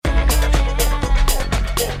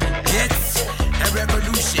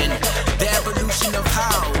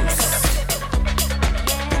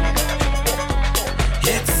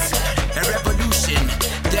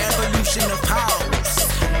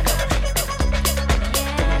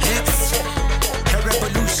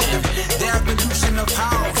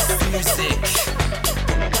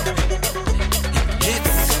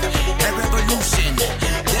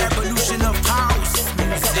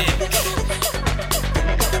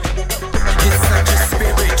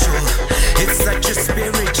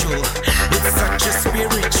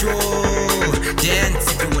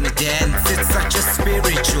such a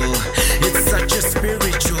spiritual, it's such a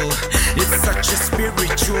spiritual, it's such a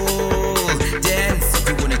spiritual dance. If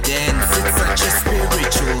you wanna dance, it's such a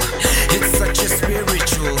spiritual, it's such a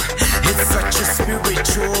spiritual, it's such a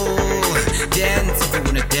spiritual dance. If you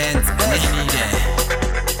wanna dance, we need it,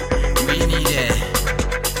 we need it,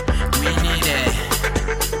 we need it.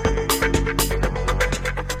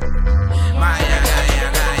 My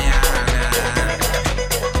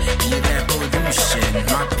revolution,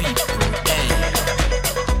 my people, hey.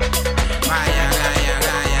 My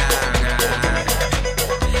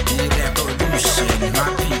revolution, my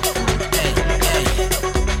people, hey, hey.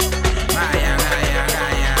 My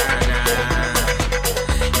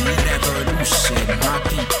revolution, my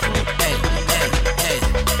people, hey, hey, hey.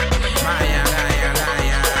 My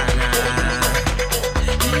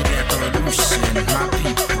revolution, my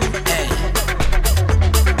people, hey.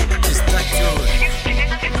 It's that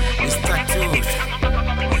dude.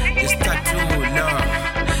 It's that dude, love.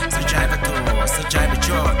 Sajaiba to, sajaiba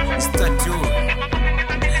joy. It's that dude,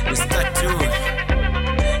 it's that dude,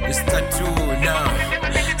 it's that dude, love.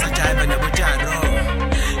 Sajaiba na bujaro.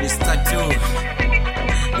 It's that dude,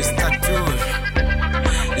 it's that dude,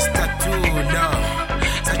 it's that dude, love.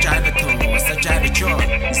 Sajaiba to, sajaiba joy.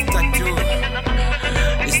 It's that dude,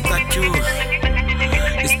 it's that dude,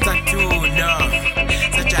 it's that dude, love.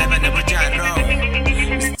 Sajaiba na bujaro.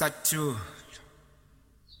 It's that dude.